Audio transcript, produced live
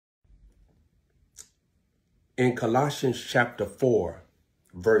In Colossians chapter 4,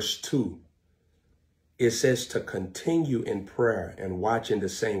 verse 2, it says to continue in prayer and watching the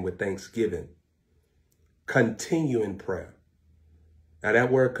same with thanksgiving. Continue in prayer. Now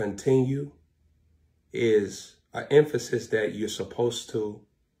that word continue is an emphasis that you're supposed to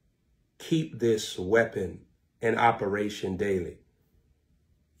keep this weapon in operation daily.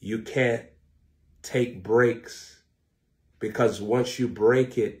 You can't take breaks, because once you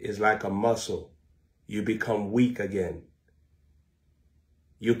break it, it's like a muscle. You become weak again.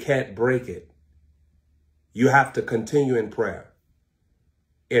 You can't break it. You have to continue in prayer.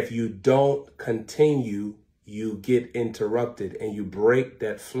 If you don't continue, you get interrupted and you break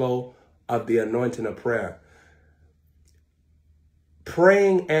that flow of the anointing of prayer.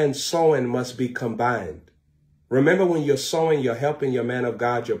 Praying and sowing must be combined. Remember, when you're sowing, you're helping your man of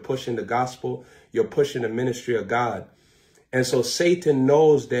God, you're pushing the gospel, you're pushing the ministry of God. And so Satan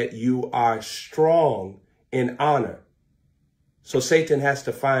knows that you are strong in honor. So Satan has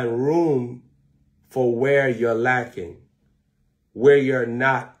to find room for where you're lacking, where you're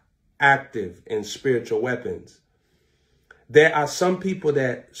not active in spiritual weapons. There are some people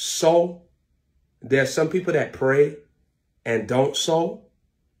that sow. There are some people that pray and don't sow.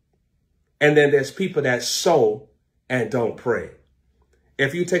 And then there's people that sow and don't pray.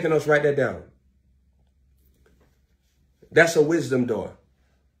 If you're taking notes, write that down. That's a wisdom door.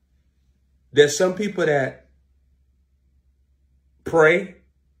 There's some people that pray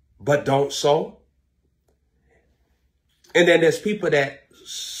but don't sow. And then there's people that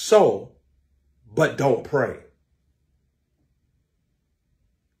sow but don't pray.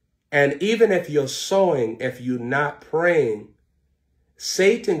 And even if you're sowing, if you're not praying,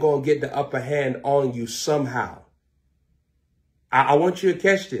 Satan gonna get the upper hand on you somehow. I want you to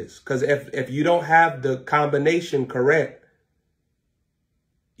catch this, because if you don't have the combination correct,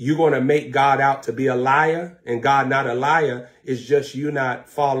 you're going to make God out to be a liar, and God not a liar. It's just you not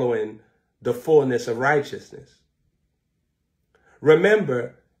following the fullness of righteousness.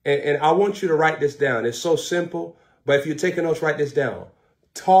 Remember, and I want you to write this down. It's so simple, but if you're taking notes, write this down.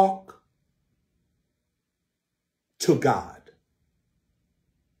 Talk to God.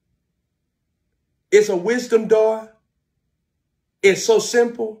 It's a wisdom door. It's so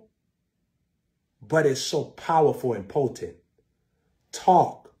simple, but it's so powerful and potent.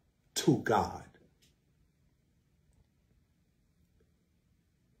 Talk to God.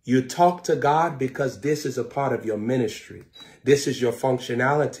 You talk to God because this is a part of your ministry. This is your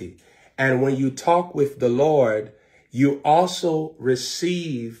functionality. And when you talk with the Lord, you also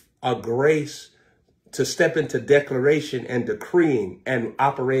receive a grace to step into declaration and decreeing and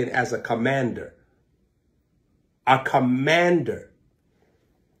operate as a commander. A commander.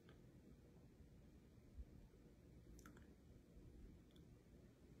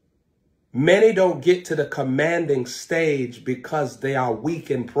 Many don't get to the commanding stage because they are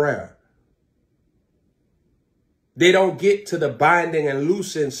weak in prayer. They don't get to the binding and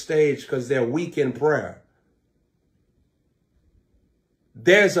loosing stage because they're weak in prayer.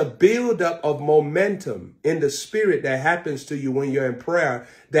 There's a buildup of momentum in the spirit that happens to you when you're in prayer,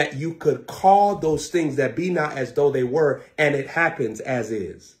 that you could call those things that be not as though they were, and it happens as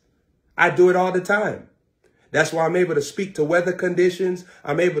is. I do it all the time. That's why I'm able to speak to weather conditions.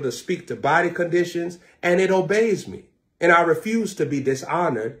 I'm able to speak to body conditions, and it obeys me. And I refuse to be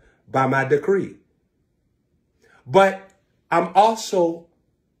dishonored by my decree. But I'm also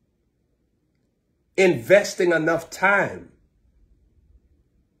investing enough time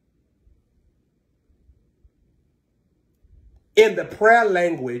in the prayer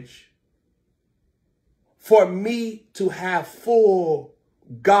language for me to have full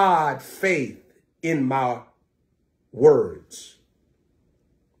God faith in my words.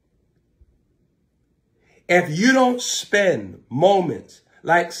 If you don't spend moments,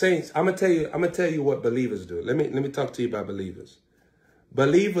 like saints, I'm gonna tell you what believers do. Let me talk to you about believers.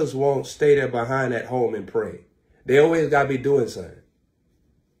 Believers won't stay there behind at home and pray. They always gotta be doing something.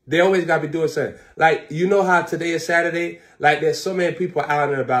 They always gotta be doing something. Like, you know how today is Saturday? Like, there's so many people out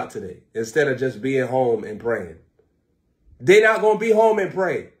and about today instead of just being home and praying. They're not gonna be home and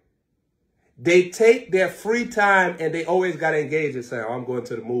pray. They take their free time and they always got to engage and say, oh, I'm going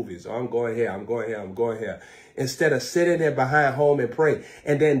to the movies, or I'm going here, I'm going here, I'm going here. Instead of sitting there behind home and pray.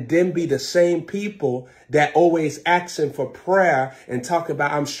 And then be the same people that always asking for prayer and talking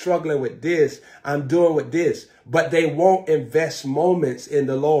about, I'm struggling with this, I'm doing with this. But they won't invest moments in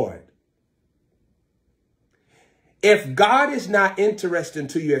the Lord. If God is not interesting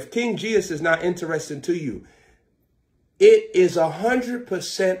to you, if King Jesus is not interesting to you, it is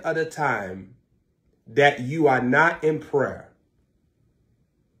 100% of the time that you are not in prayer.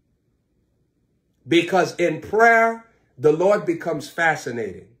 Because in prayer, the Lord becomes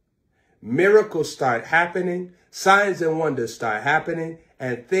fascinating. Miracles start happening, signs and wonders start happening,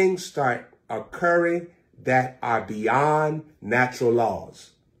 and things start occurring that are beyond natural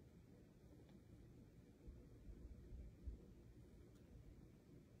laws.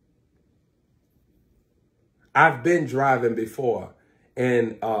 I've been driving before,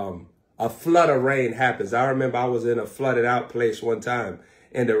 and a flood of rain happens. I remember I was in a flooded out place one time,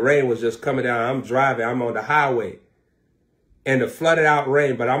 and the rain was just coming down. I'm driving. I'm on the highway, and the flooded out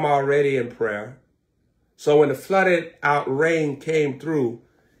rain, but I'm already in prayer. So when the flooded out rain came through,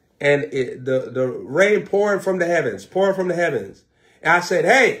 and the rain pouring from the heavens, and I said,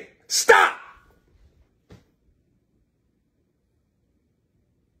 hey, stop!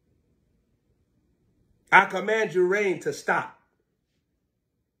 I command you, rain, to stop.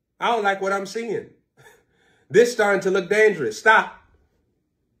 I don't like what I'm seeing. This starting to look dangerous. Stop.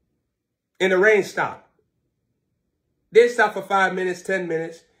 And the rain stopped. Didn't stop for 5 minutes, 10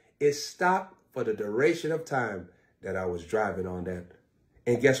 minutes. It stopped for the duration of time that I was driving on that.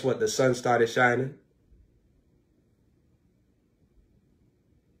 And guess what? The sun started shining.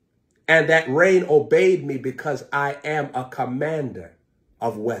 And that rain obeyed me because I am a commander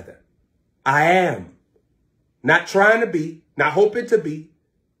of weather. I am. Not trying to be, not hoping to be,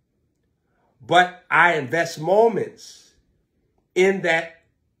 but I invest moments in that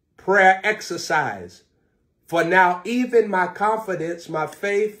prayer exercise for now even my confidence, my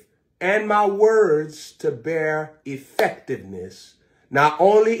faith, and my words to bear effectiveness, not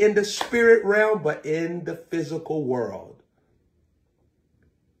only in the spirit realm, but in the physical world.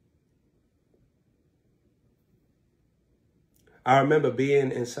 I remember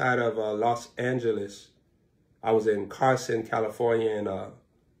being inside of Los Angeles. I was in Carson, California, and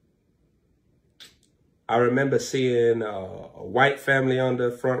I remember seeing a white family on the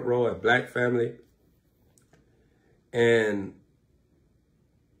front row, a black family. And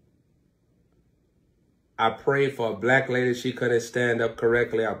I prayed for a black lady. She couldn't stand up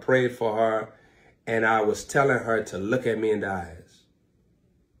correctly. I prayed for her, and I was telling her to look at me in the eyes.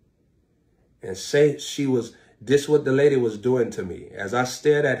 And say this what the lady was doing to me. As I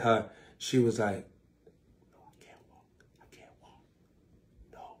stared at her, she was like,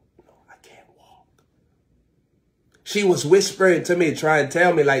 she was whispering to me, trying to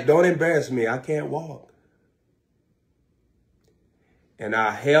tell me, like, don't embarrass me. I can't walk. And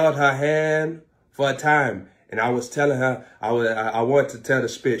I held her hand for a time. And I was telling her, I wanted to tell the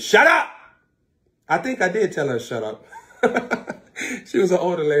spirit, shut up. I think I did tell her, shut up. She was an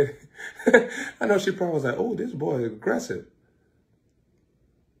older lady. I know she probably was like, oh, this boy is aggressive.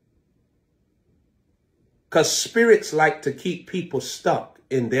 Because spirits like to keep people stuck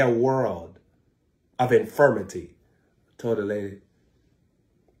in their world of infirmity. Told the lady,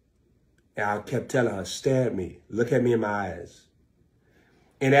 and I kept telling her, stare at me, look at me in my eyes.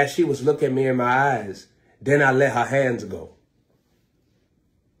 And as she was looking me in my eyes, then I let her hands go.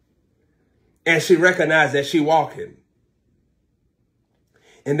 And she recognized that she walking.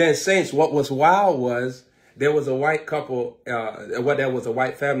 And then, saints, what was wild was there was a white couple, there was a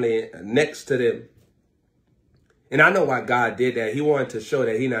white family next to them. And I know why God did that. He wanted to show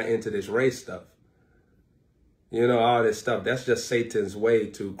that he's not into this race stuff. You know, all this stuff, that's just Satan's way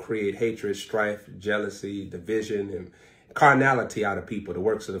to create hatred, strife, jealousy, division, and carnality out of people, the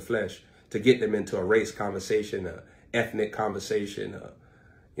works of the flesh, to get them into a race conversation, a ethnic conversation,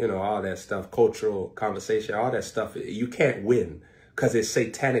 you know, all that stuff, cultural conversation, all that stuff. You can't win because it's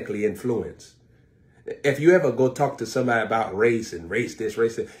satanically influenced. If you ever go talk to somebody about race and race this,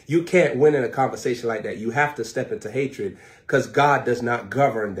 race that, you can't win in a conversation like that. You have to step into hatred because God does not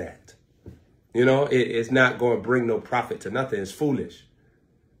govern that. You know, it's not going to bring no profit to nothing. It's foolish.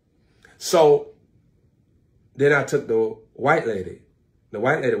 So then I took the white lady. The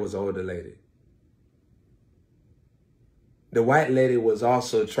white lady was an older lady. The white lady was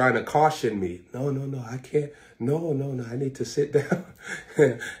also trying to caution me. No, I can't. No, I need to sit down.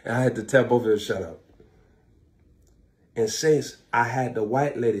 And I had to tell both of them, shut up. And since I had the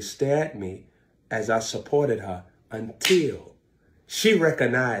white lady stare at me as I supported her until she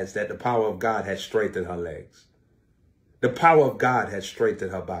recognized that the power of God had strengthened her legs. The power of God had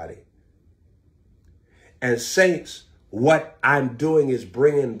strengthened her body. And saints, what I'm doing is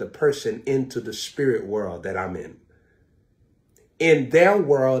bringing the person into the spirit world that I'm in. In their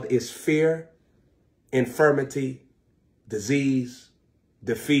world is fear, infirmity, disease,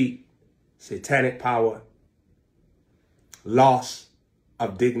 defeat, satanic power, loss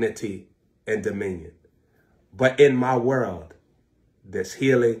of dignity and dominion. But in my world, there's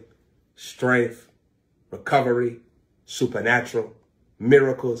healing, strength, recovery, supernatural,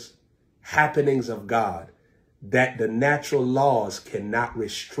 miracles, happenings of God that the natural laws cannot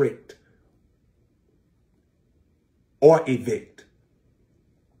restrict or evict.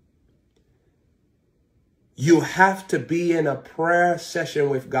 You have to be in a prayer session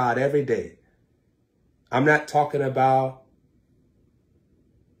with God every day. I'm not talking about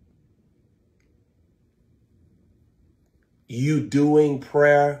you doing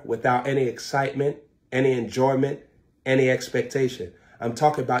prayer without any excitement, any enjoyment, any expectation. I'm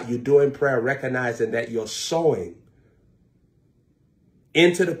talking about you doing prayer, recognizing that you're sowing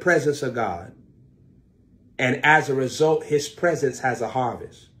into the presence of God. And as a result, his presence has a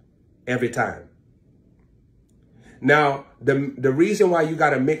harvest every time. Now, the reason why you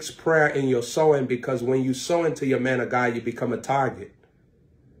got to mix prayer in your sowing, because when you sow into your man of God, you become a target.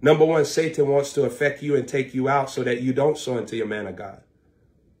 Number one, Satan wants to affect you and take you out so that you don't sow into your man of God.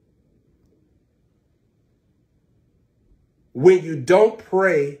 When you don't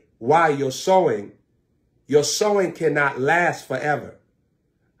pray while your sowing cannot last forever,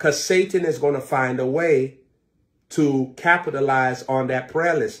 because Satan is going to find a way to capitalize on that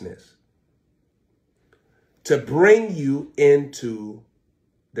prayerlessness, to bring you into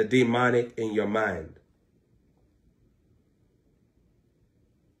the demonic in your mind.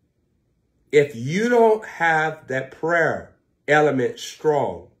 If you don't have that prayer element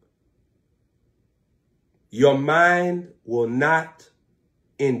strong, your mind will not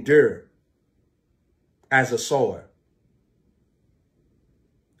endure as a sower.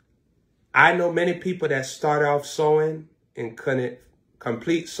 I know many people that start off sowing and couldn't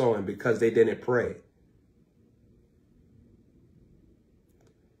complete sowing because they didn't pray.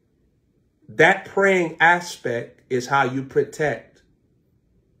 That praying aspect is how you protect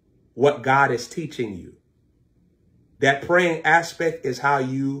what God is teaching you. That praying aspect is how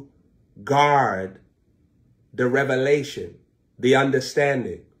you guard the revelation, the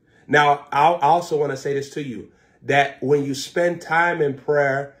understanding. Now, I also want to say this to you, that when you spend time in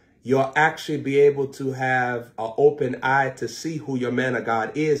prayer, you'll actually be able to have an open eye to see who your man of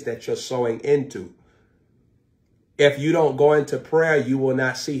God is that you're sowing into. If you don't go into prayer, you will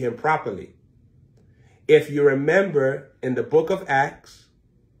not see him properly. If you remember in the book of Acts,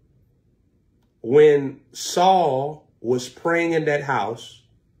 when Saul was praying in that house,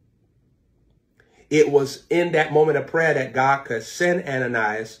 it was in that moment of prayer that God could send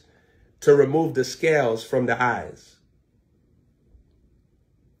Ananias to remove the scales from the eyes.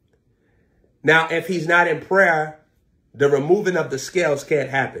 Now, if he's not in prayer, the removing of the scales can't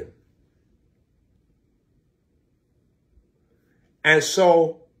happen. And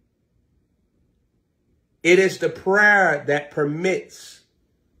so it is the prayer that permits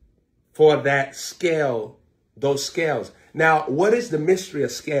for that scale, those scales. Now, what is the mystery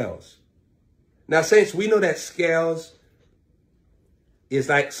of scales? Now, saints, we know that scales is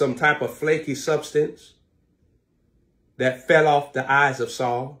like some type of flaky substance that fell off the eyes of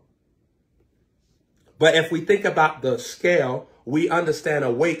Saul. But if we think about the scale, we understand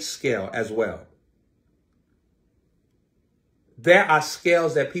a weight scale as well. There are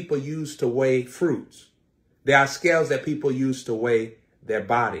scales that people use to weigh fruits. There are scales that people use to weigh their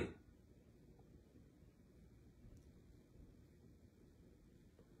body.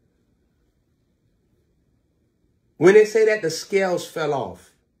 When they say that the scales fell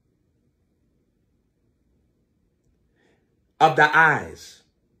off of the eyes,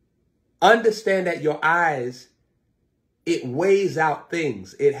 understand that your eyes, it weighs out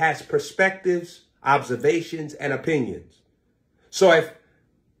things. It has perspectives, observations, and opinions. So if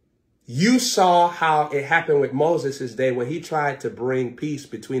you saw how it happened with Moses' day when he tried to bring peace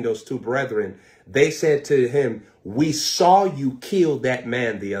between those two brethren, they said to him, "We saw you kill that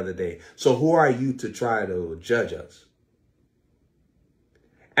man the other day. So who are you to try to judge us?"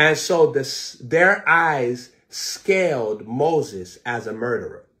 And so their eyes scaled Moses as a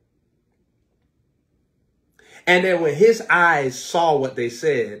murderer. And then when his eyes saw what they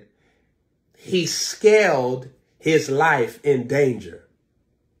said, he scaled his life in danger.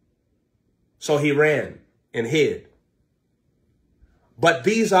 So he ran and hid. But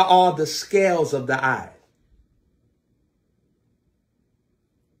these are all the scales of the eye.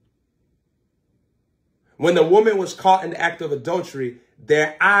 When the woman was caught in the act of adultery,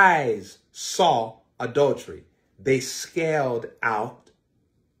 their eyes saw adultery. They scaled out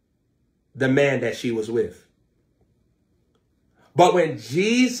the man that she was with. But when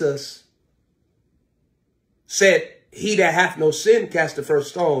Jesus said, "He that hath no sin cast the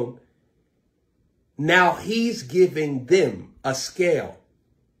first stone," now he's giving them a scale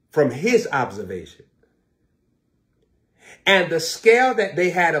from his observation. And the scale that they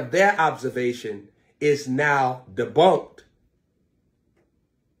had of their observation is now debunked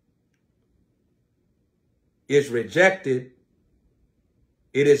is rejected,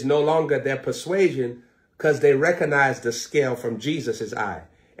 it is no longer their persuasion, because they recognize the scale from Jesus's eye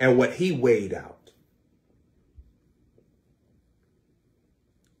and what he weighed out.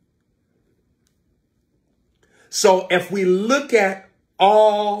 So if we look at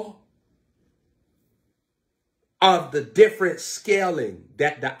all of the different scaling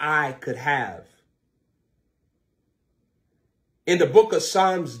that the eye could have, in the book of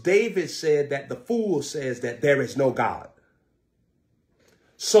Psalms, David said that the fool says that there is no God.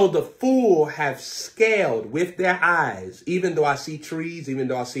 So the fool have scaled with their eyes, even though I see trees, even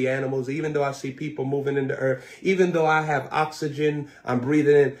though I see animals, even though I see people moving in the earth, even though I have oxygen, I'm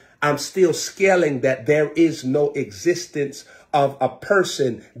breathing in, I'm still scaling that there is no existence of a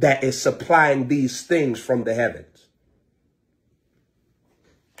person that is supplying these things from the heavens.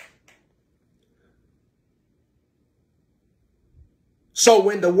 So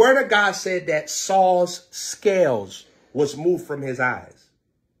when the word of God said that Saul's scales was moved from his eyes,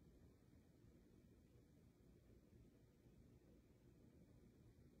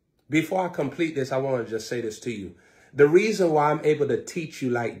 before I complete this, I want to just say this to you. The reason why I'm able to teach you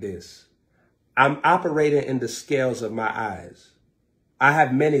like this, I'm operating in the scales of my eyes. I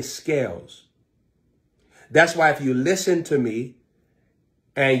have many scales. That's why if you listen to me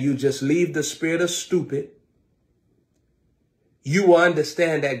and you just leave the spirit of stupid, you will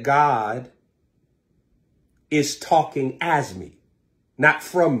understand that God is talking as me, not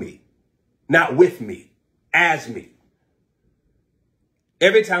from me, not with me, as me.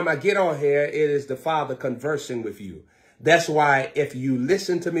 Every time I get on here, it is the Father conversing with you. That's why if you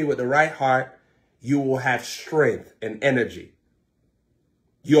listen to me with the right heart, you will have strength and energy.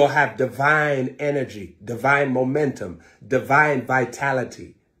 You'll have divine energy, divine momentum, divine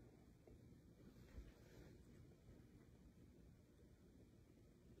vitality.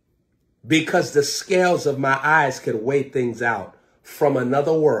 Because the scales of my eyes can weigh things out from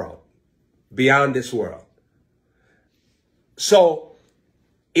another world, beyond this world. So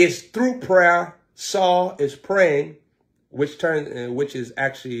it's through prayer. Saul is praying, which is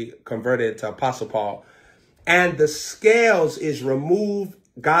actually converted to Apostle Paul. And the scales is removed.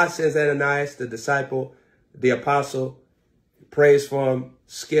 God sends Ananias, the disciple, the apostle, prays for him.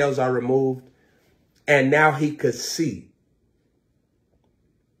 Scales are removed. And now he could see.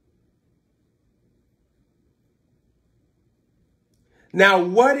 Now,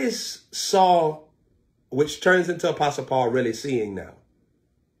 what is Saul, which turns into Apostle Paul, really seeing now?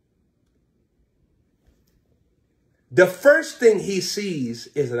 The first thing he sees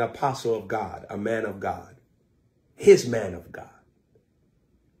is an apostle of God, a man of God, his man of God.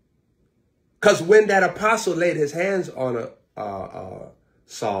 Because when that apostle laid his hands on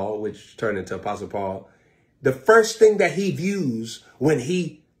Saul, which turned into Apostle Paul, the first thing that he views when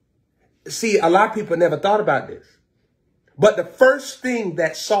see, a lot of people never thought about this. But the first thing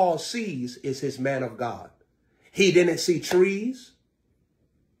that Saul sees is his man of God. He didn't see trees.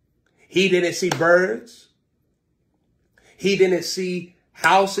 He didn't see birds. He didn't see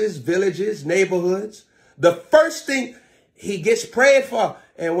houses, villages, neighborhoods. The first thing he gets prayed for,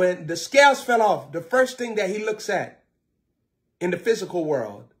 and when the scales fell off, the first thing that he looks at in the physical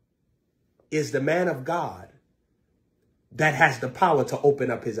world is the man of God that has the power to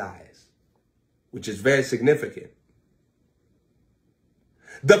open up his eyes, which is very significant.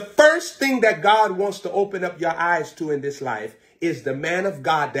 The first thing that God wants to open up your eyes to in this life is the man of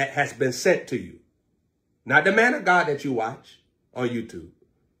God that has been sent to you. Not the man of God that you watch on YouTube.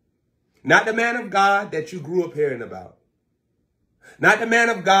 Not the man of God that you grew up hearing about. Not the man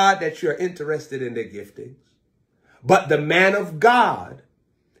of God that you're interested in their giftings. But the man of God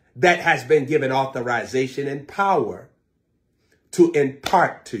that has been given authorization and power to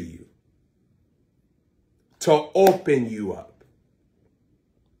impart to you. To open you up.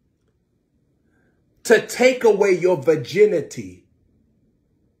 To take away your virginity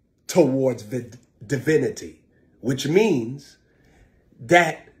towards divinity, which means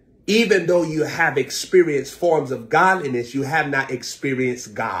that even though you have experienced forms of godliness, you have not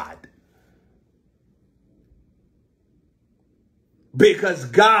experienced God. Because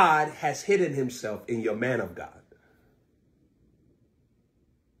God has hidden himself in your man of God.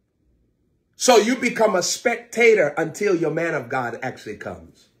 So you become a spectator until your man of God actually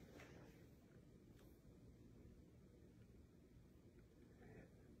comes.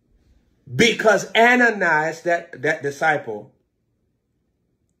 Because Ananias, that disciple,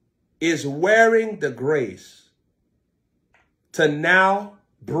 is wearing the grace to now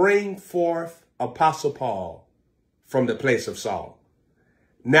bring forth Apostle Paul from the place of Saul.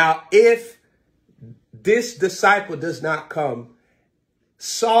 Now, if this disciple does not come,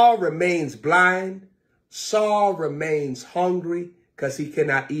 Saul remains blind, Saul remains hungry because he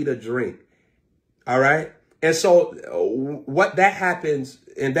cannot eat or drink. All right. And so what that happens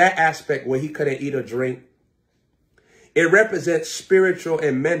in that aspect where he couldn't eat or drink, it represents spiritual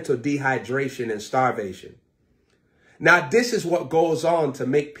and mental dehydration and starvation. Now, this is what goes on to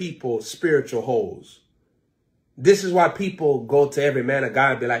make people spiritual holes. This is why people go to every man of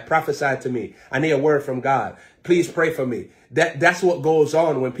God and be like, prophesy to me. I need a word from God. Please pray for me. That's what goes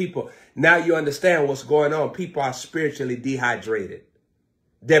on when people, now you understand what's going on. People are spiritually dehydrated.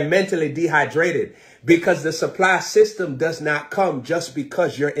 They're mentally dehydrated because the supply system does not come just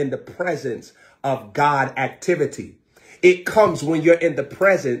because you're in the presence of God activity. It comes when you're in the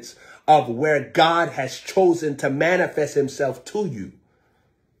presence of where God has chosen to manifest himself to you.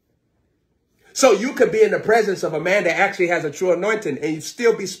 So you could be in the presence of a man that actually has a true anointing and you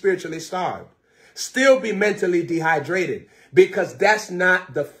still be spiritually starved, still be mentally dehydrated, because that's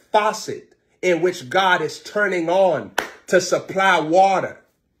not the faucet in which God is turning on to supply water.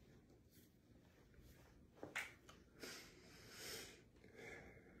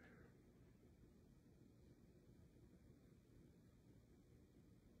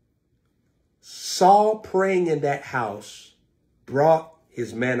 Saul praying in that house brought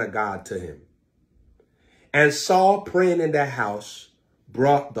his man of God to him. And Saul praying in that house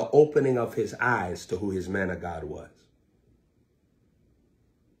brought the opening of his eyes to who his man of God was.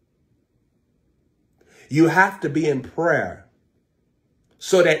 You have to be in prayer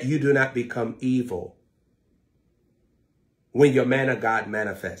so that you do not become evil when your man of God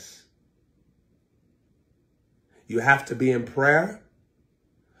manifests. You have to be in prayer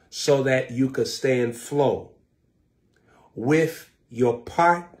so that you could stay in flow with your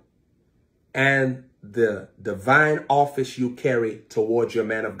part and the divine office you carry towards your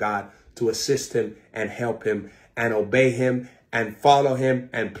man of God to assist him and help him and obey him and follow him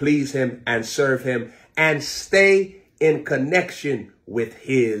and please him and serve him and stay in connection with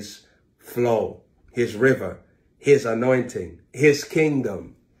his flow, his river, his anointing, his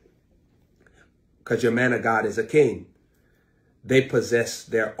kingdom. Because your man of God is a king. They possess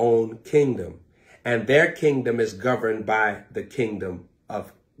their own kingdom, and their kingdom is governed by the kingdom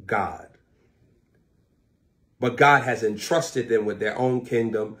of God. But God has entrusted them with their own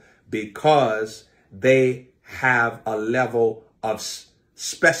kingdom because they have a level of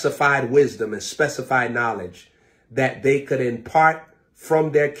specified wisdom and specified knowledge that they could impart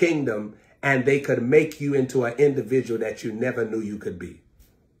from their kingdom, and they could make you into an individual that you never knew you could be.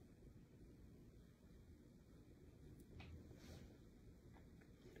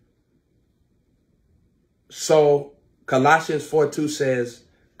 So Colossians 4:2 says,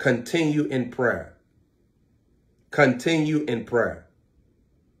 continue in prayer. Continue in prayer.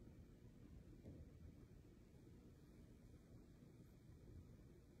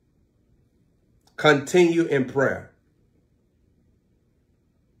 Continue in prayer.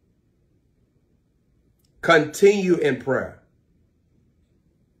 Continue in prayer.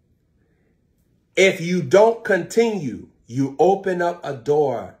 If you don't continue, you open up a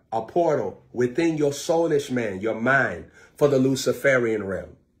door, a portal within your soulish man, your mind, for the Luciferian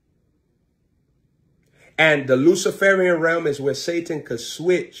realm. And the Luciferian realm is where Satan could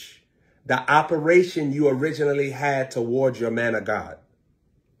switch the operation you originally had towards your man of God.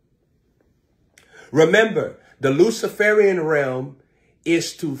 Remember, the Luciferian realm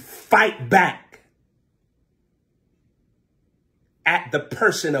is to fight back at the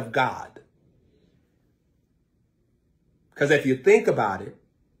person of God. Because if you think about it,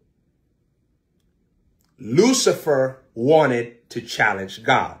 Lucifer wanted to challenge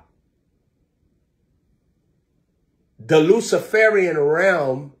God. The Luciferian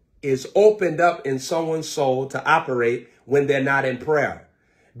realm is opened up in someone's soul to operate when they're not in prayer,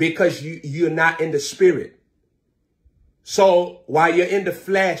 because you're not in the spirit. So while you're in the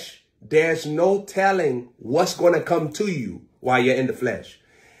flesh, there's no telling what's going to come to you while you're in the flesh.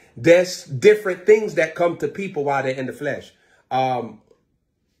 There's different things that come to people while they're in the flesh.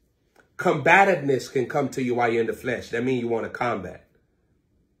 Combativeness can come to you while you're in the flesh. That means you want to combat.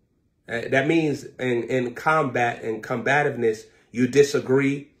 That means in combat and combativeness, you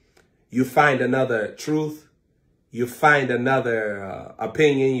disagree. You find another truth. You find another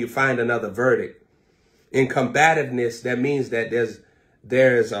opinion. You find another verdict. In combativeness, that means that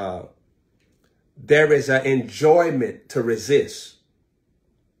there is an enjoyment to resist,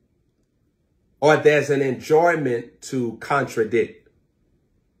 or there's an enjoyment to contradict.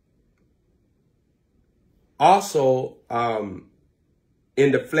 Also,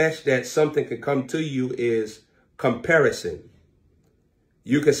 in the flesh, that something can come to you is comparison.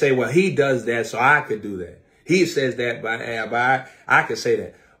 You can say, well, he does that, so I could do that. He says that, but I could say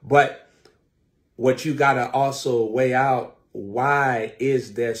that. But what you got to also weigh out, why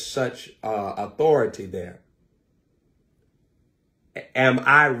is there such authority there? Am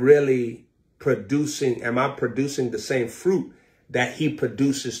I producing the same fruit that he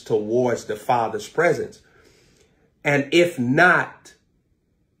produces towards the Father's presence? And if not,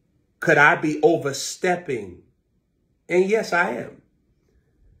 could I be overstepping? And yes, I am.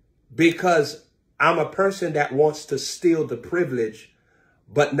 Because I'm a person that wants to steal the privilege,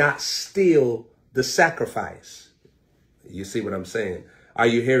 but not steal the sacrifice. You see what I'm saying? Are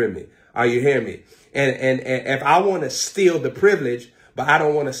you hearing me? Are you hearing me? And if I want to steal the privilege, but I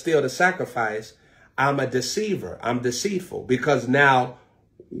don't want to steal the sacrifice, I'm a deceiver. I'm deceitful, because now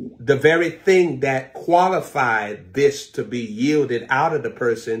the very thing that qualified this to be yielded out of the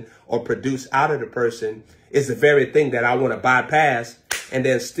person or produced out of the person is the very thing that I want to bypass and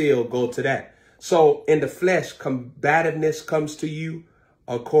then still go to that. So in the flesh, combativeness comes to you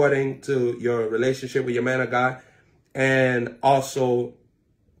according to your relationship with your man of God, and also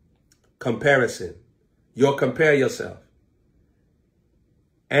comparison. You'll compare yourself.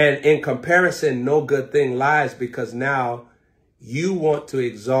 And in comparison, no good thing lies, because now you want to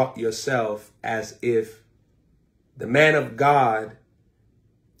exalt yourself as if the man of God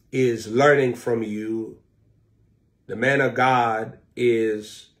is learning from you. The man of God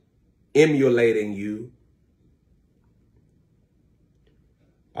is emulating you.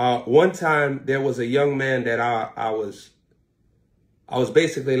 One time there was a young man that I was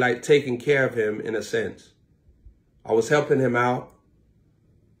basically like taking care of him in a sense. I was helping him out.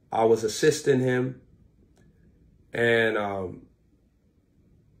 I was assisting him. And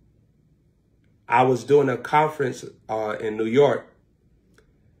I was doing a conference in New York,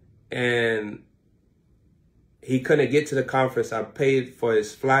 and he couldn't get to the conference. I paid for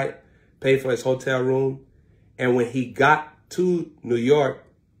his flight, paid for his hotel room. And when he got to New York,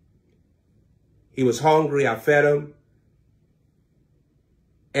 he was hungry. I fed him.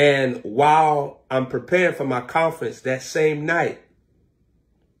 And while I'm preparing for my conference that same night,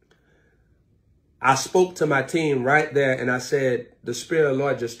 I spoke to my team right there, and I said, the Spirit of the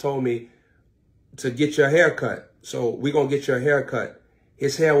Lord just told me to get your hair cut. So we're going to get your hair cut.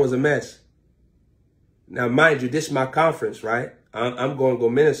 His hair was a mess. Now, mind you, this is my conference, right? I'm going to go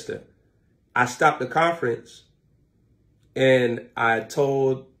minister. I stopped the conference, and I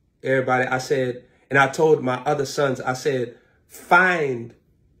told everybody, I said, and I told my other sons, I said, find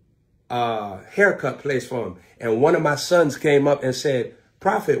a haircut place for him. And one of my sons came up and said,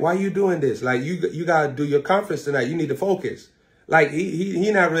 Prophet, why are you doing this? Like, you got to do your conference tonight. You need to focus. Like,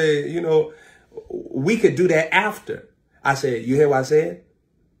 he not really, you know, we could do that after. I said, you hear what I said?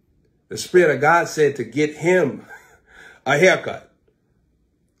 The Spirit of God said to get him a haircut.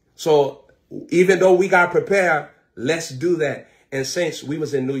 So even though we got prepared, let's do that. And saints, we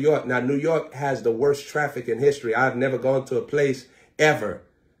was in New York. Now, New York has the worst traffic in history. I've never gone to a place ever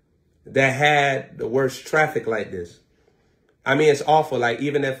that had the worst traffic like this. I mean, it's awful. Like,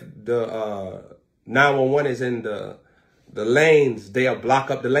 even if the 911 is in the lanes, they'll block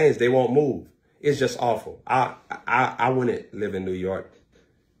up the lanes. They won't move. It's just awful. I wouldn't live in New York.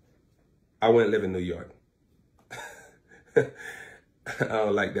 I wouldn't live in New York. I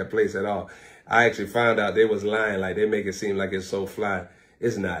don't like that place at all. I actually found out they was lying. Like, they make it seem like it's so fly.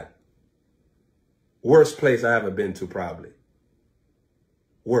 It's not. Worst place I ever been to, probably.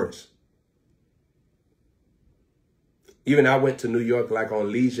 Worst. Even I went to New York like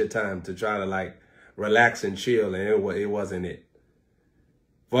on leisure time to try to like relax and chill, and it wasn't it.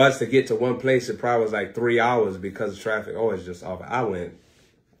 For us to get to one place, it probably was like 3 hours because of traffic. Oh, it's just awful. I went.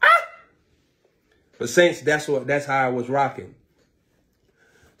 But saints, that's how I was rocking.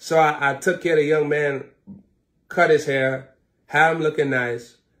 So I took care of the young man, cut his hair, had him looking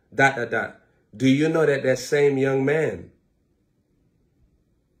nice, ... Do you know that that same young man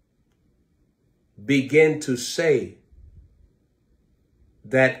began to say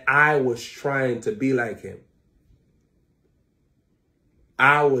that I was trying to be like him?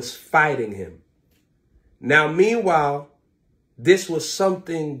 I was fighting him. Now, meanwhile, this was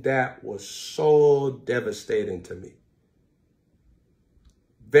something that was so devastating to me.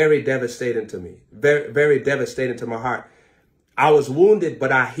 Very devastating to me. Very, very devastating to my heart. I was wounded,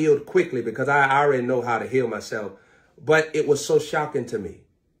 but I healed quickly because I already know how to heal myself. But it was so shocking to me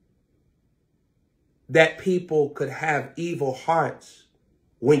that people could have evil hearts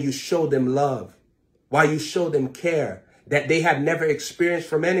when you show them love, while you show them care that they have never experienced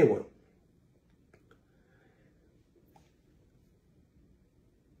from anyone.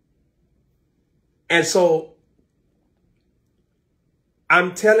 And so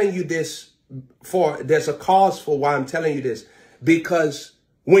I'm telling you this there's a cause for why I'm telling you this, because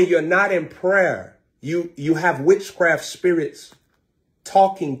When you're not in prayer, you have witchcraft spirits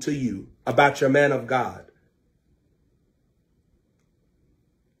talking to you about your man of God.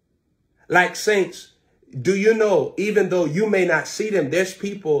 Like saints, do you know, even though you may not see them, there's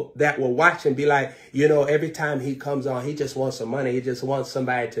people that will watch and be like, you know, every time he comes on, he just wants some money. He just wants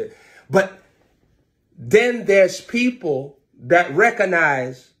somebody to. But then there's people that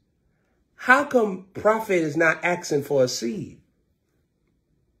recognize, how come prophet is not asking for a seed?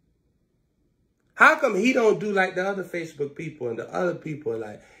 How come he don't do like the other Facebook people and the other people,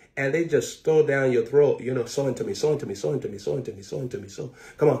 like, and they just throw down your throat, you know, sow into me, sow into me, sow into me, sow into me, sow into me. So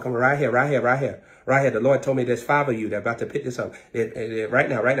come on, right here, right here, right here, right here. The Lord told me there's 5 of you that are about to pick this up right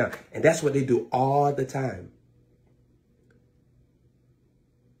now, right now. And that's what they do all the time.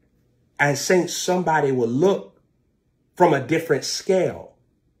 And saints, somebody will look from a different scale.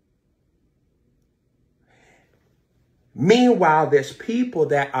 Meanwhile, there's people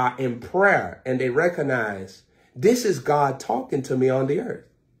that are in prayer and they recognize this is God talking to me on the earth.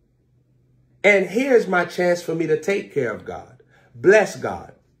 And here's my chance for me to take care of God. Bless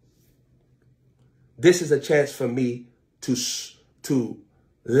God. This is a chance for me to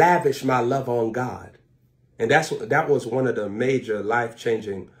lavish my love on God. And that was one of the major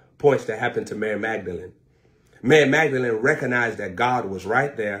life-changing points that happened to Mary Magdalene. Mary Magdalene recognized that God was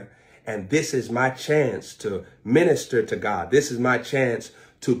right there. And this is my chance to minister to God. This is my chance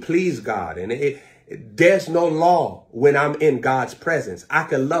to please God. And there's no law when I'm in God's presence. I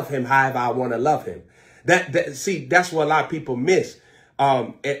can love him however I want to love him. See, that's what a lot of people miss.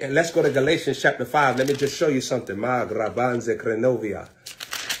 And let's go to Galatians chapter 5. Let me just show you something. Let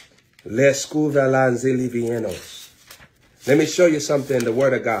me show you something in the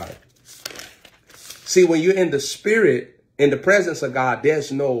word of God. See, when you're in the spirit, in the presence of God,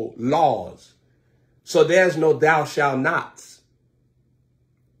 there's no laws. So there's no thou shalt nots.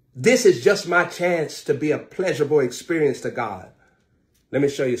 This is just my chance to be a pleasurable experience to God. Let me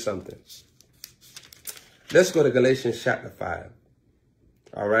show you something. Let's go to Galatians chapter 5.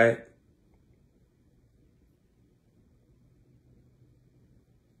 All right.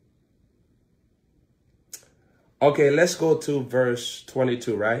 Okay, let's go to verse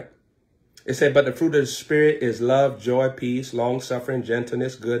 22, right? It said, but the fruit of the Spirit is love, joy, peace, long-suffering,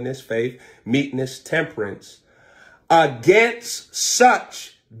 gentleness, goodness, faith, meekness, temperance. Against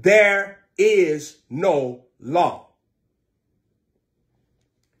such there is no law.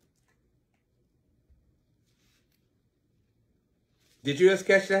 Did you just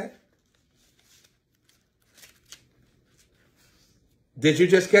catch that? Did you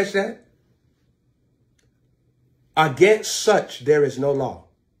just catch that? Against such there is no law.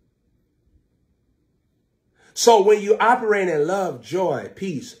 So when you operate in love, joy,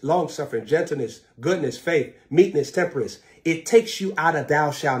 peace, long-suffering, gentleness, goodness, faith, meekness, temperance, it takes you out of thou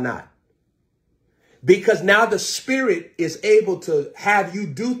shalt not. Because now the Spirit is able to have you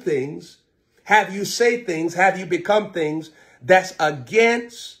do things, have you say things, have you become things that's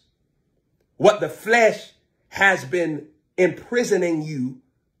against what the flesh has been imprisoning you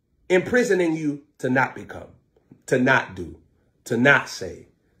to not become, to not do, to not say,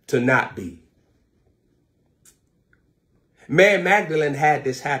 to not be. Mary Magdalene had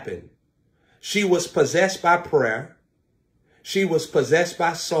this happen. She was possessed by prayer. She was possessed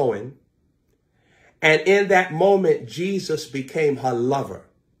by sowing. And in that moment, Jesus became her lover.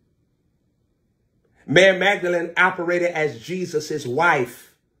 Mary Magdalene operated as Jesus'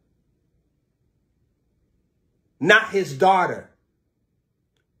 wife, not his daughter.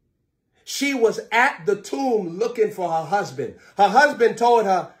 She was at the tomb looking for her husband. Her husband told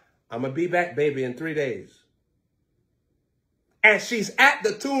her, I'm going to be back, baby, in 3 days. And she's at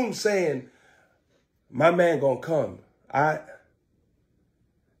the tomb saying, my man gonna come. I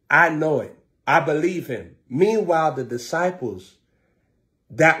know it. I believe him. Meanwhile, the disciples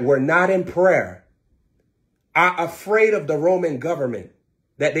that were not in prayer are afraid of the Roman government,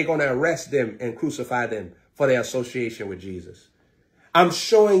 that they're going to arrest them and crucify them for their association with Jesus. I'm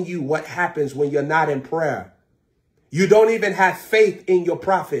showing you what happens when you're not in prayer. You don't even have faith in your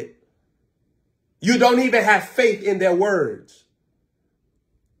prophet. You don't even have faith in their words.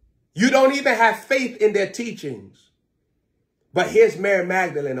 You don't even have faith in their teachings. But here's Mary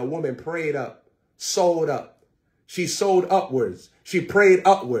Magdalene, a woman prayed up, sold up. She sold upwards. She prayed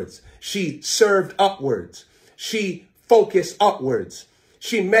upwards. She served upwards. She focused upwards.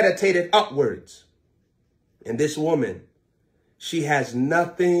 She meditated upwards. And this woman, she has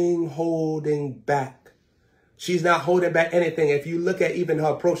nothing holding back. She's not holding back anything. If you look at even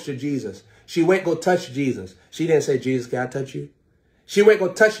her approach to Jesus, she went go touch Jesus. She didn't say, Jesus, can I touch you? She went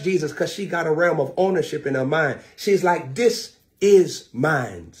go touch Jesus because she got a realm of ownership in her mind. She's like, this is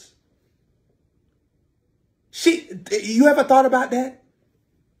mine. You ever thought about that?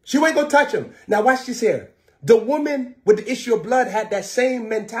 She ain't gonna touch him. Now watch this here. The woman with the issue of blood had that same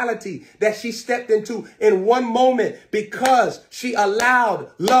mentality that she stepped into in one moment because she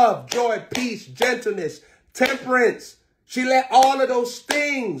allowed love, joy, peace, gentleness, temperance. She let all of those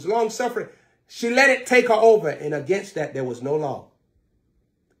things, long suffering, she let it take her over. And against that, there was no law.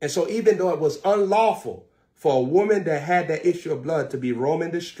 And so even though it was unlawful for a woman that had that issue of blood to be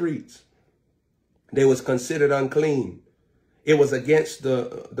roaming the streets, they was considered unclean. It was against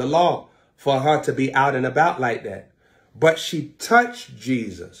the law for her to be out and about like that. But she touched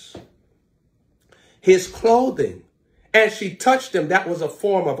Jesus, his clothing, and she touched him. That was a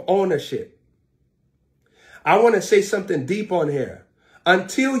form of ownership. I want to say something deep on here.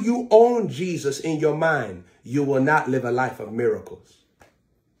 Until you own Jesus in your mind, you will not live a life of miracles.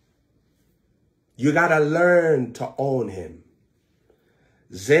 You got to learn to own him.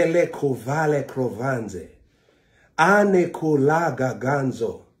 Zele kovale krovanze. Ane kulaga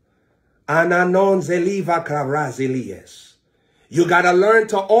ganzo. Ananon zeliva kravrazilies. You got to learn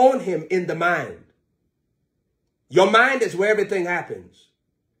to own him in the mind. Your mind is where everything happens.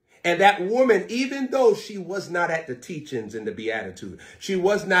 And that woman, even though she was not at the teachings in the Beatitude, she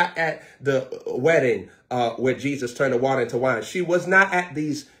was not at the wedding where Jesus turned the water into wine. She was not at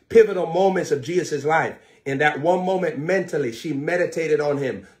these pivotal moments of Jesus' life. In that one moment mentally, she meditated on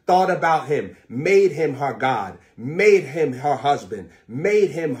him, thought about him, made him her God, made him her husband, made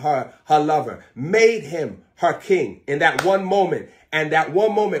him her lover, made him her king in that one moment. And that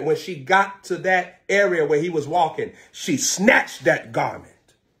one moment when she got to that area where he was walking, she snatched that garment.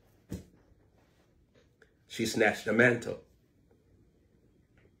 She snatched the mantle.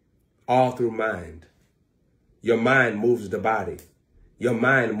 All through mind. Your mind moves the body. Your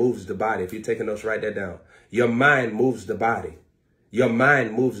mind moves the body. If you're taking notes, write that down. Your mind moves the body. Your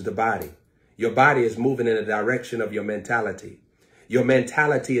mind moves the body. Your body is moving in the direction of your mentality. Your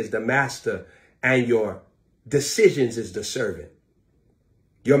mentality is the master and your decisions is the servant.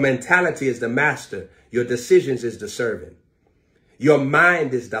 Your mentality is the master. Your decisions is the servant. Your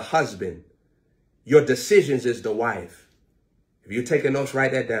mind is the husband. Your decisions is the wife. If you're taking notes,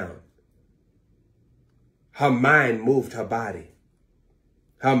 write that down. Her mind moved her body.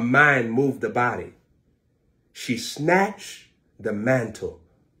 Her mind moved the body. She snatched the mantle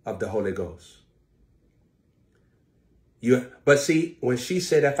of the Holy Ghost. But see, when she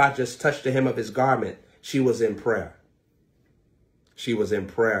said, if I just touched the hem of his garment, she was in prayer. She was in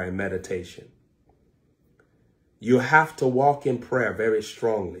prayer and meditation. You have to walk in prayer very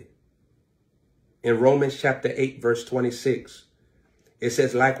strongly. In Romans chapter 8, verse 26, it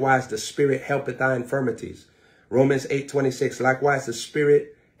says, likewise, the Spirit helpeth thy infirmities. Romans 8:26, likewise, the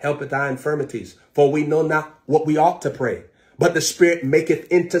Spirit helpeth thy infirmities. For we know not what we ought to pray, but the Spirit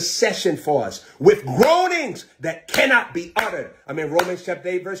maketh intercession for us with groanings that cannot be uttered. Romans chapter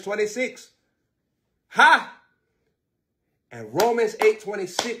 8, verse 26. And Romans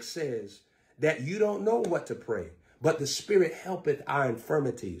 8:26 says that you don't know what to pray, but the Spirit helpeth our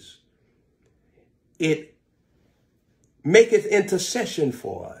infirmities. It maketh intercession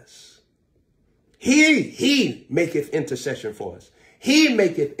for us. He maketh intercession for us. He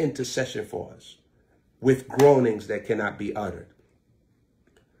maketh intercession for us with groanings that cannot be uttered.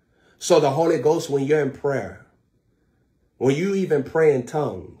 So the Holy Ghost, when you're in prayer, when you even pray in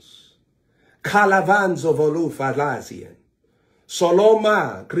tongues, Kalavanzo volu falazien,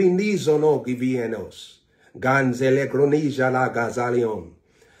 Soloma grinizo no givienos, Ganzele gronija la gazalion,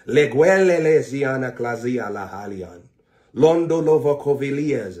 Leguele lesiana clasia la halian, Londo lovo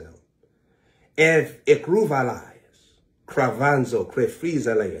coviliazel, Ev ecruvalais, Cravanzo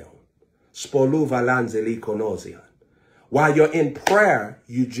crefrizaleon, Spoluvalanzeli conosian. While you're in prayer,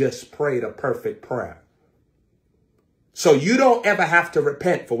 you just prayed a perfect prayer. So you don't ever have to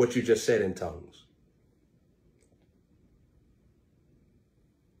repent for what you just said in tongues.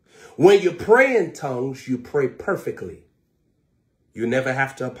 When you pray in tongues, you pray perfectly. You never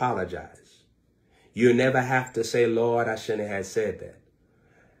have to apologize. You never have to say, Lord, I shouldn't have said that.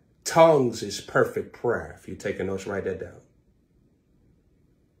 Tongues is perfect prayer. If you're taking notes, write that down.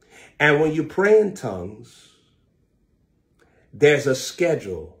 And when you pray in tongues, there's a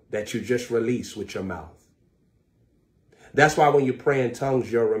schedule that you just release with your mouth. That's why when you pray in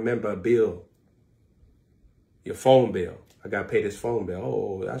tongues, you'll remember a bill, your phone bill. I got to pay this phone bill.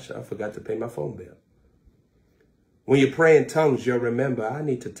 Oh, I forgot to pay my phone bill. When you pray in tongues, you'll remember, I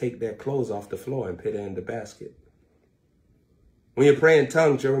need to take their clothes off the floor and put it in the basket. When you pray in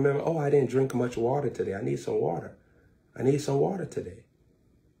tongues, you'll remember, oh, I didn't drink much water today. I need some water. I need some water today.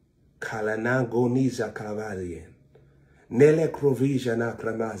 Nele krovija na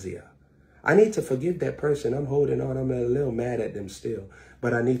kramazia. I need to forgive that person. I'm holding on. I'm a little mad at them still,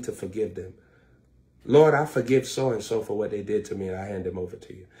 but I need to forgive them. Lord, I forgive so-and-so for what they did to me, and I hand them over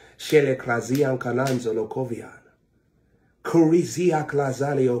to you. Shele klazian kananzo lokovian. Kurizia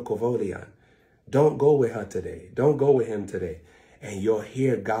klazali okovolian. Don't go with her today. Don't go with him today. And you'll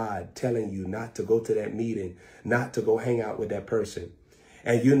hear God telling you not to go to that meeting, not to go hang out with that person.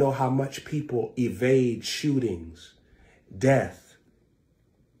 And you know how much people evade shootings, death.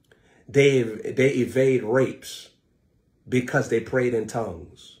 They evade rapes because they prayed in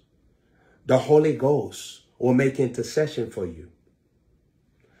tongues. The Holy Ghost will make intercession for you.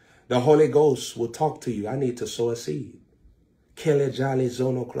 The Holy Ghost will talk to you. I need to sow a seed. Kelejali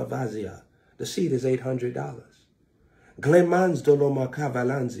zono clavazia. The seed is $800. Glemans doloma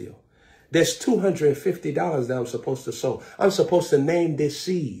cavalanzio. There's $250 that I'm supposed to sow. I'm supposed to name this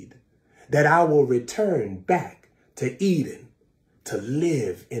seed that I will return back to Eden to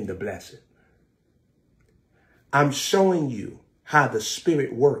live in the blessing. I'm showing you how the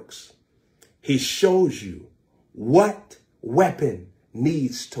Spirit works. He shows you what weapon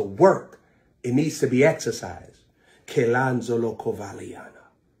needs to work. It needs to be exercised. Kelanzolo kovaliana.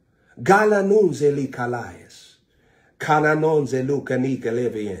 Galanunze li kalayas. Kananonze lukanika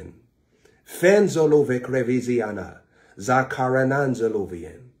levien. Fenzolo vekreviziana.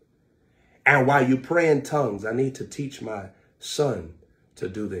 Zakarananzelovien. And while you pray in tongues, I need to teach my son to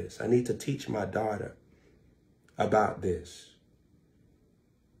do this. I need to teach my daughter about this.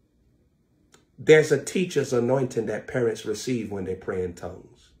 There's a teacher's anointing that parents receive when they pray in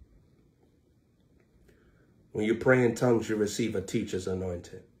tongues. When you pray in tongues, you receive a teacher's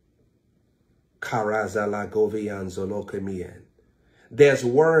anointing. There's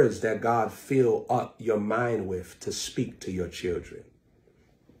words that God fill up your mind with to speak to your children.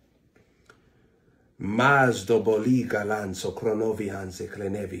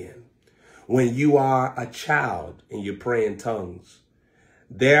 When you are a child and you pray in tongues,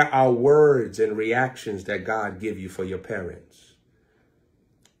 there are words and reactions that God give you for your parents.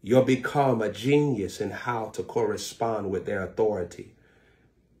 You'll become a genius in how to correspond with their authority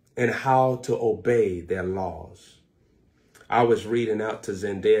and how to obey their laws. I was reading out to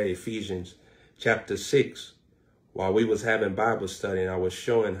Zendaya Ephesians chapter 6 while we was having Bible study, and I was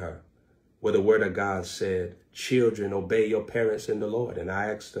showing her where the word of God said, children, obey your parents in the Lord. And I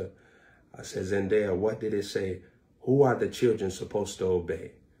asked her, I said, Zendaya, what did it say? Who are the children supposed to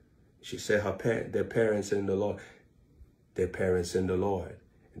obey? She said their parents in the Lord. Their parents in the Lord.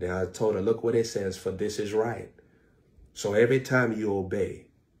 And then I told her, look what it says, for this is right. So every time you obey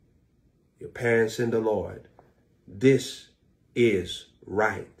your parents in the Lord, this is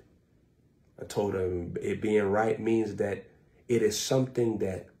right. I told her it being right means that it is something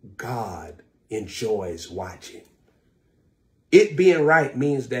that God enjoys watching. It being right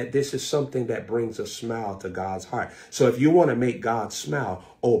means that this is something that brings a smile to God's heart. So if you want to make God smile,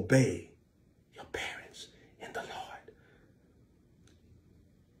 obey your parents in the Lord.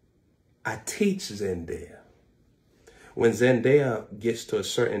 I teach Zendaya. When Zendaya gets to a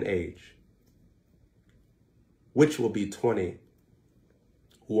certain age, which will be 21.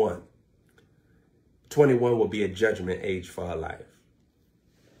 21 will be a judgment age for her life.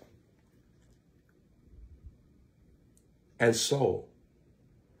 And so,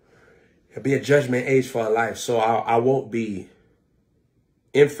 it'll be a judgment age for her life. So I won't be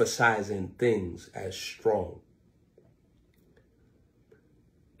emphasizing things as strong.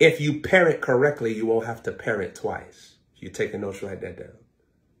 If you parent correctly, you won't have to parent twice. If you're taking notes, write that down.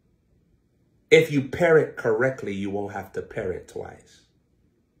 If you parent correctly, you won't have to parent twice.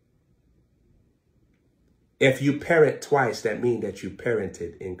 If you parent twice, that means that you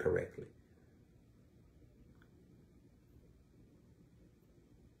parented incorrectly.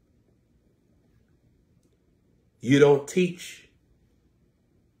 You don't teach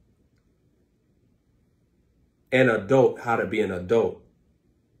an adult how to be an adult.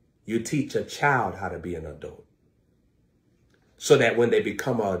 You teach a child how to be an adult. So that when they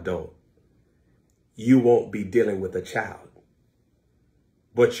become an adult, you won't be dealing with a child,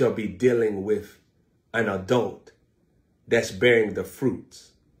 but you'll be dealing with an adult that's bearing the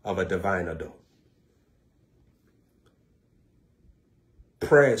fruits of a divine adult.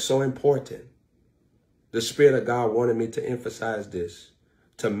 Prayer is so important. The Spirit of God wanted me to emphasize this,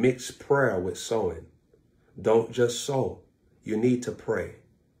 to mix prayer with sowing. Don't just sow. You need to pray.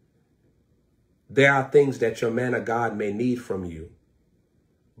 There are things that your man of God may need from you,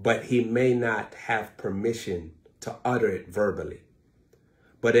 but he may not have permission to utter it verbally.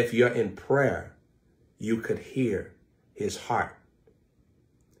 But if you're in prayer, you could hear his heart.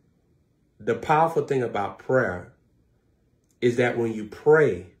 The powerful thing about prayer is that when you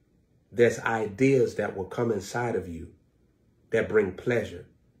pray, there's ideas that will come inside of you that bring pleasure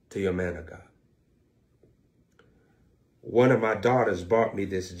to your man of God. One of my daughters bought me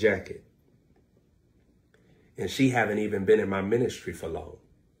this jacket, and she haven't even been in my ministry for long.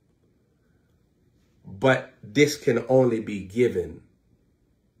 But this can only be given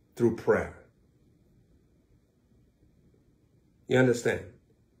through prayer. You understand?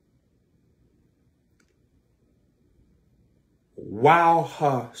 While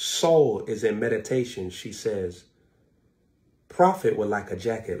her soul is in meditation, she says, Prophet would like a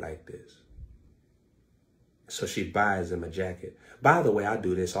jacket like this. So she buys him a jacket. By the way, I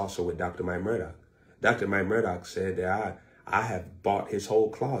do this also with Dr. Mike Murdoch. Dr. Mike Murdoch said that I have bought his whole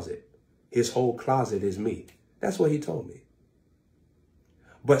closet. His whole closet is me. That's what he told me.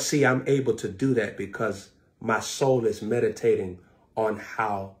 But see, I'm able to do that because my soul is meditating on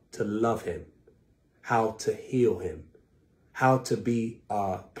how to love him, how to heal him, how to be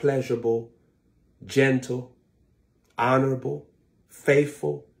pleasurable, gentle, honorable,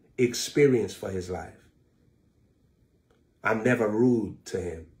 faithful experience for his life. I'm never rude to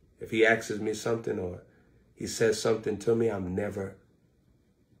him. If he asks me something or he says something to me, I'm never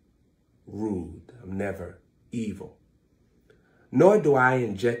rude. I'm never evil. Nor do I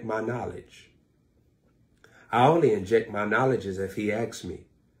inject my knowledge. I only inject my knowledge as if he asks me.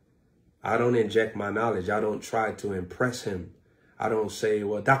 I don't inject my knowledge. I don't try to impress him. I don't say,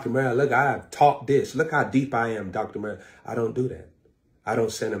 well, Dr. Murray, look, I have taught this. Look how deep I am, Dr. Murray. I don't do that. I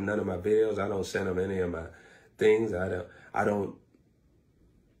don't send him none of my videos. I don't send him any of my things. I don't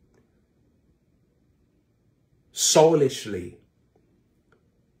soulishly.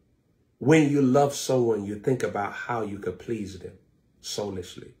 When you love someone, you think about how you could please them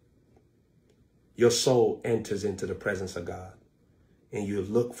soulishly. Your soul enters into the presence of God, and you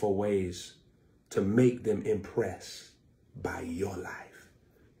look for ways to make them impressed by your life.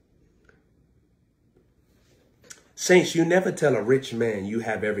 Saints, you never tell a rich man you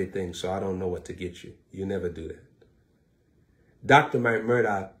have everything, so I don't know what to get you. You never do that. Dr. Mike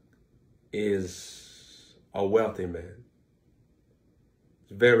Murdoch is a wealthy man.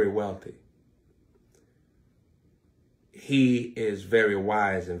 He's very wealthy. He is very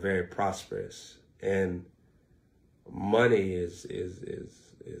wise and very prosperous, and money is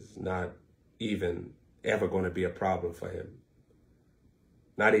not even ever going to be a problem for him.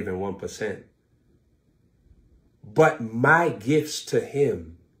 Not even 1%. But my gifts to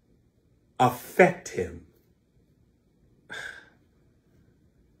him affect him.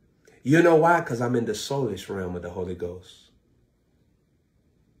 You know why? Because I'm in the soulish realm of the Holy Ghost.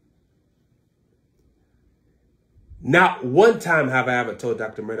 Not one time have I ever told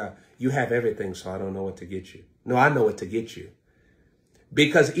Dr. Murdoch, you have everything, so I don't know what to get you. No, I know what to get you.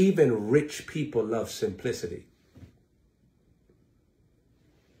 Because even rich people love simplicity.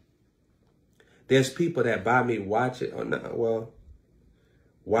 There's people that buy me watches,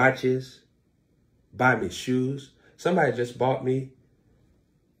 watches, buy me shoes. Somebody just bought me.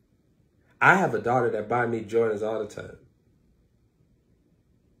 I have a daughter that buy me Jordans all the time.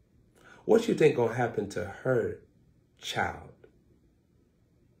 What you think gonna happen to her child?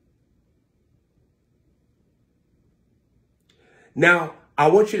 Now, I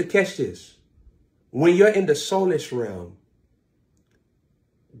want you to catch this. When you're in the soulish realm,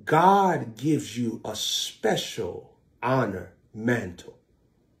 God gives you a special honor mantle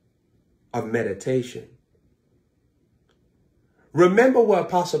of meditation. Remember what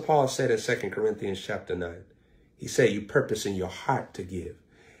Apostle Paul said in 2 Corinthians chapter 9. He said, you purpose in your heart to give.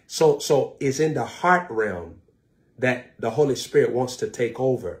 So it's in the heart realm that the Holy Spirit wants to take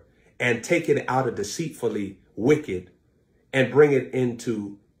over and take it out of deceitfully wicked and bring it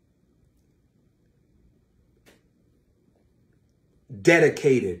into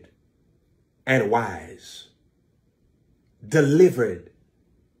dedicated and wise, delivered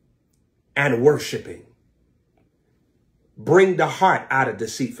and worshiping. Bring the heart out of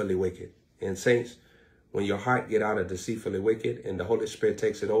deceitfully wicked. And saints, when your heart get out of deceitfully wicked and the Holy Spirit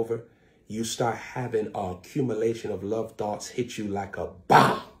takes it over, you start having an accumulation of love thoughts hit you like a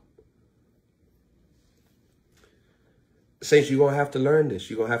bomb. Saints, you're going to have to learn this.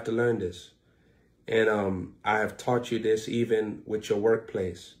 You're going to have to learn this. And I have taught you this even with your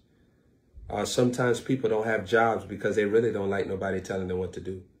workplace. Sometimes people don't have jobs because they really don't like nobody telling them what to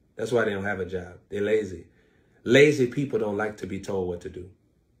do. That's why they don't have a job. They're lazy. Lazy people don't like to be told what to do.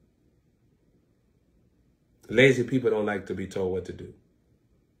 Lazy people don't like to be told what to do.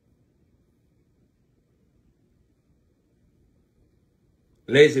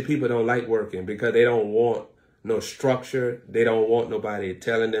 Lazy people don't like working because they don't want no structure. They don't want nobody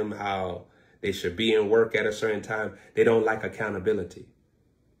telling them how They should be in work at a certain time. They don't like accountability.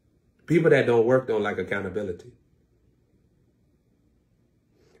 People that don't work don't like accountability.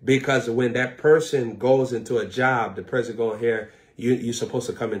 Because when that person goes into a job, the person going to hear, you're supposed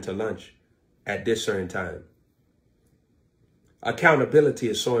to come into lunch at this certain time. Accountability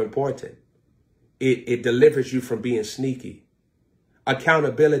is so important. It delivers you from being sneaky.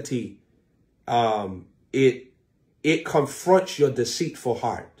 Accountability, it confronts your deceitful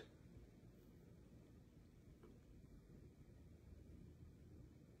heart.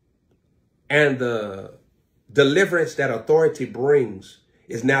 And the deliverance that authority brings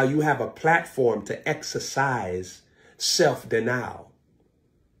is now you have a platform to exercise self-denial.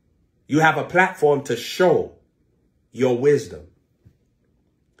 You have a platform to show your wisdom.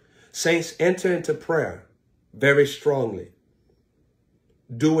 Saints, enter into prayer very strongly.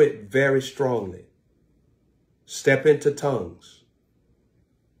 Do it very strongly. Step into tongues.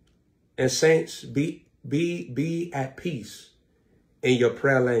 And saints, be at peace in your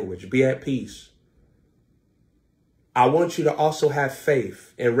prayer language. Be at peace. I want you to also have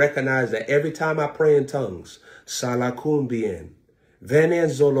faith and recognize that every time I pray in tongues, salakumbien,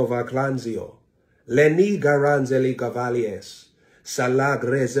 venenzolovaklанzio, leni garanzeli cavalies,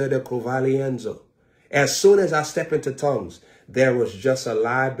 salagreze de covalienzo. As soon as I step into tongues, there was just a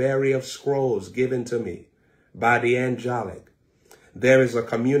library of scrolls given to me by the angelic. There is a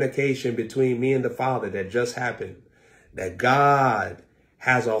communication between me and the Father that just happened. That God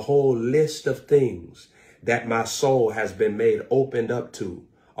has a whole list of things that my soul has been made opened up to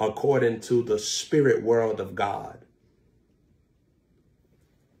according to the spirit world of God.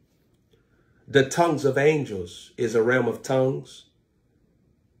 The tongues of angels is a realm of tongues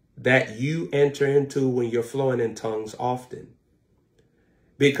that you enter into when you're flowing in tongues often.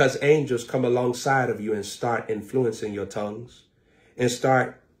 Because angels come alongside of you and start influencing your tongues and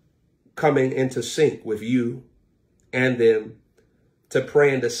start coming into sync with you and them to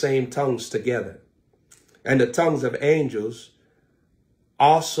pray in the same tongues together. And the tongues of angels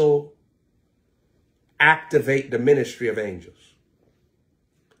also activate the ministry of angels.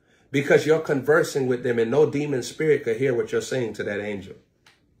 Because you're conversing with them and no demon spirit could hear what you're saying to that angel.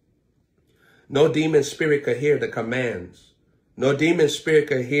 No demon spirit could hear the commands. No demon spirit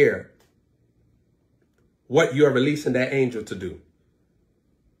could hear what you're releasing that angel to do.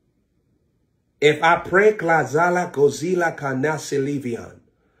 If I pray klazala gozila kanasilivian,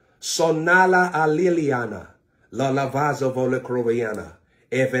 sonala aliliana, la lavazo volekroviana,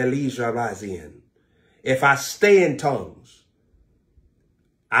 evelija razien. If I stay in tongues,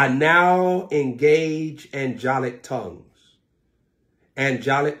 I now engage angelic tongues.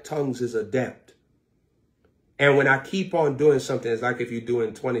 Angelic tongues is adept. And when I keep on doing something, it's like if you're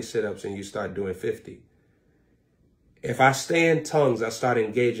doing 20 sit-ups and you start doing 50. If I stay in tongues, I start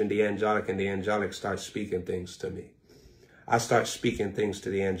engaging the angelic and the angelic starts speaking things to me. I start speaking things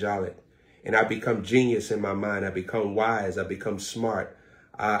to the angelic and I become genius in my mind. I become wise. I become smart.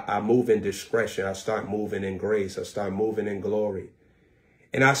 I move in discretion. I start moving in grace. I start moving in glory.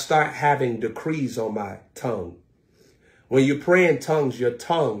 And I start having decrees on my tongue. When you pray in tongues, your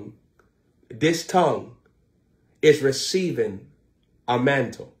tongue, this tongue is receiving a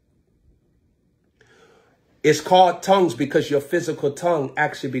mantle. It's called tongues because your physical tongue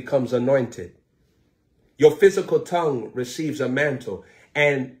actually becomes anointed. Your physical tongue receives a mantle,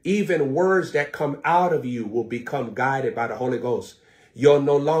 and even words that come out of you will become guided by the Holy Ghost. You'll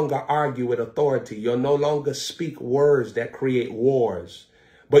no longer argue with authority. You'll no longer speak words that create wars,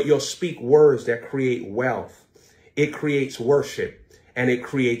 but you'll speak words that create wealth. It creates worship and it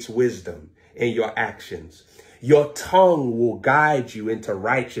creates wisdom in your actions. Your tongue will guide you into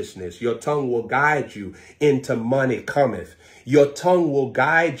righteousness. Your tongue will guide you into money cometh. Your tongue will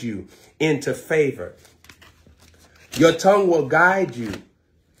guide you into favor. Your tongue will guide you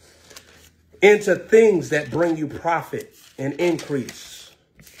into things that bring you profit and increase.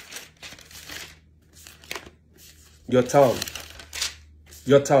 Your tongue.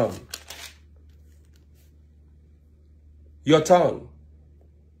 Your tongue. Your tongue.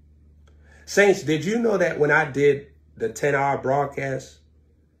 Saints, did you know that when I did the 10-hour broadcast,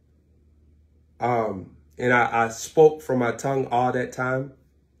 and I spoke from my tongue all that time,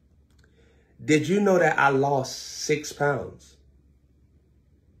 did you know that I lost 6 pounds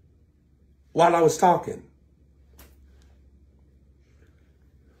while I was talking?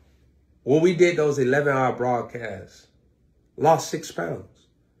 When we did those 11-hour broadcasts, lost 6 pounds.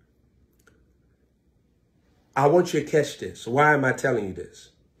 I want you to catch this. Why am I telling you this?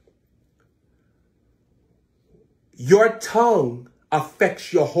 Your tongue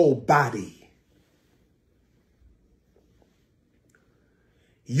affects your whole body.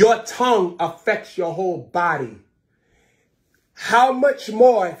 Your tongue affects your whole body. How much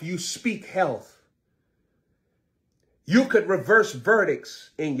more if you speak health? You could reverse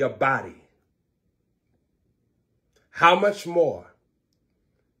verdicts in your body. How much more?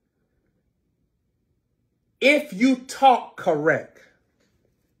 If you talk correct,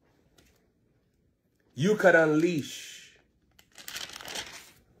 you could unleash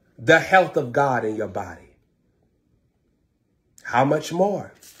the health of God in your body. How much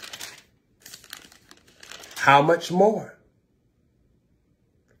more? How much more?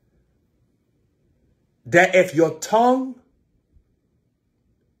 That if your tongue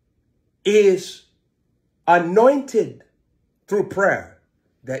is anointed through prayer,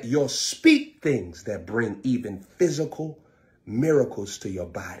 that you'll speak things that bring even physical miracles to your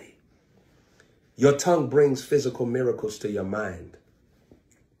body. Your tongue brings physical miracles to your mind.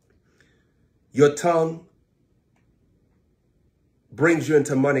 Your tongue brings you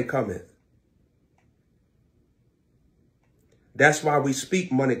into money cometh. That's why we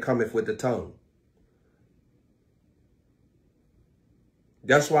speak money cometh with the tongue.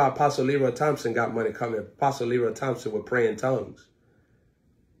 That's why Apostle Leroy Thompson got money coming. Apostle Leroy Thompson would pray in tongues.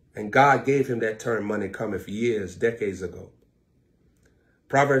 And God gave him that term, money cometh, years, decades ago.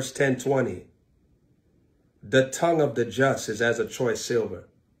 Proverbs 10:20. The tongue of the just is as a choice silver.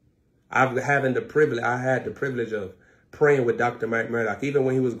 I had the privilege of praying with Dr. Mike Murdock, even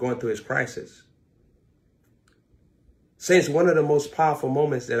when he was going through his crisis. Saints, one of the most powerful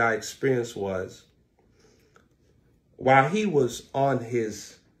moments that I experienced was while he was on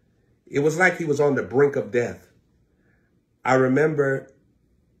it was like he was on the brink of death. I remember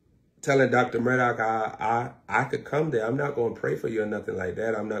telling Dr. Murdock, I could come there. I'm not going to pray for you or nothing like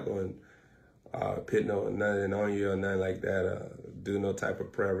that. I'm not going to put nothing on you or nothing like that, do no type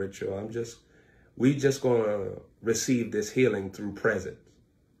of prayer ritual. We just going to receive this healing through presence.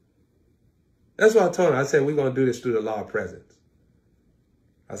 That's what I told him. I said, we're going to do this through the law of presence.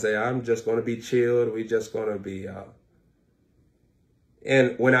 I say, I'm just going to be chilled. We just going to be,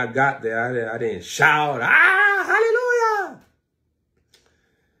 and when I got there, I didn't shout, hallelujah.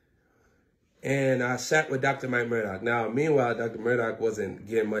 And I sat with Dr. Mike Murdock. Now, meanwhile, Dr. Murdock wasn't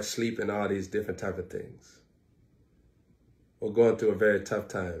getting much sleep and all these different type of things. We're going through a very tough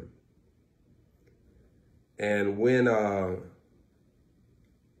time. And when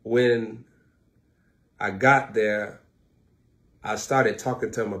I got there, I started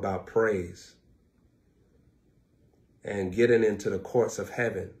talking to him about praise and getting into the courts of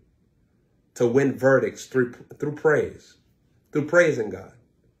heaven to win verdicts through praise, through praising God.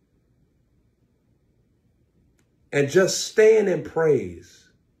 And just staying in praise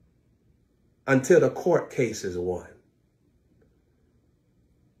until the court case is won.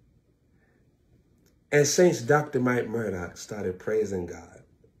 And since Dr. Mike Murdock started praising God,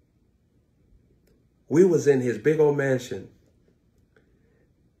 we was in his big old mansion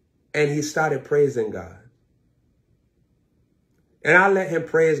and he started praising God. And I let him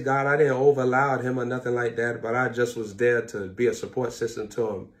praise God. I didn't overloud him or nothing like that, but I just was there to be a support system to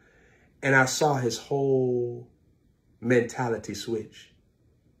him. And I saw his whole mentality switch.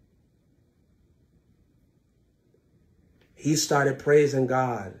 He started praising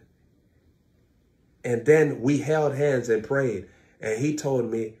God. And then we held hands and prayed. And he told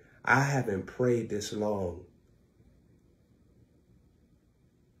me, I haven't prayed this long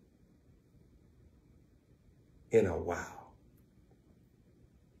in a while.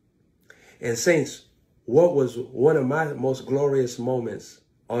 And saints, what was one of my most glorious moments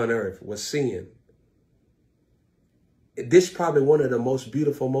on earth was seeing. This is probably one of the most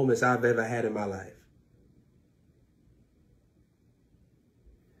beautiful moments I've ever had in my life.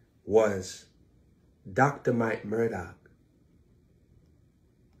 Was Dr. Mike Murdock,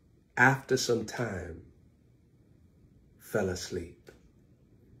 after some time, fell asleep.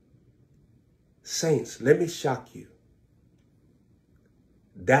 Saints, let me shock you.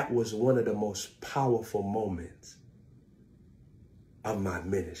 That was one of the most powerful moments of my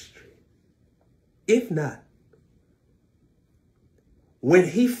ministry. If not, when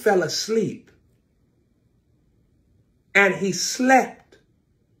he fell asleep and he slept,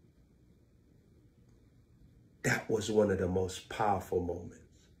 that was one of the most powerful moments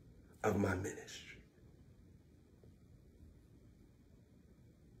of my ministry.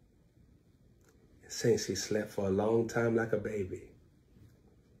 Saints, he slept for a long time like a baby.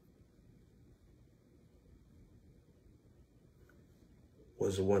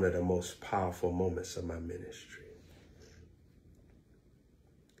 Was one of the most powerful moments of my ministry.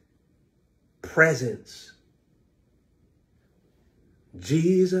 Presence.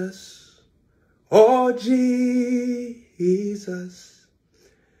 Jesus, oh Jesus,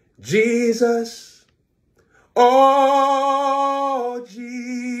 Jesus, oh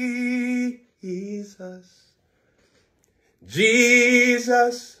Jesus,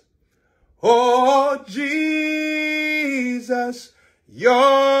 Jesus, oh Jesus, your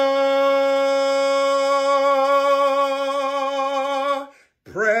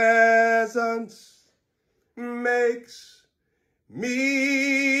presence makes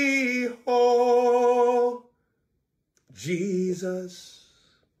me whole. Jesus,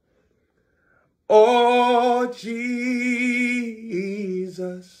 oh Jesus,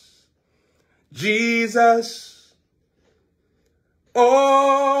 Jesus,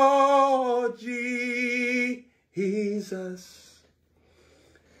 oh Jesus,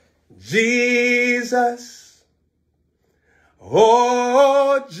 Jesus,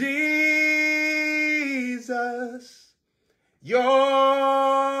 oh Jesus,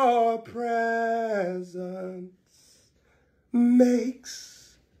 your presence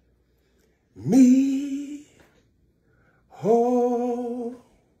makes me whole.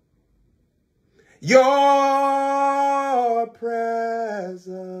 Your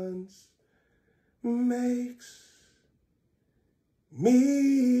presence makes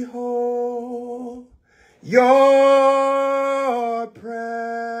me whole. Your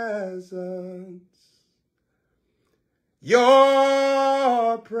presence,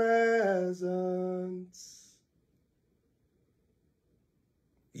 your presence,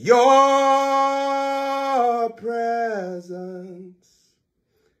 your presence,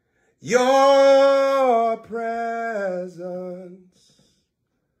 your presence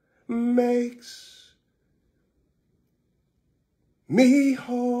makes me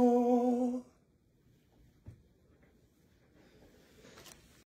whole.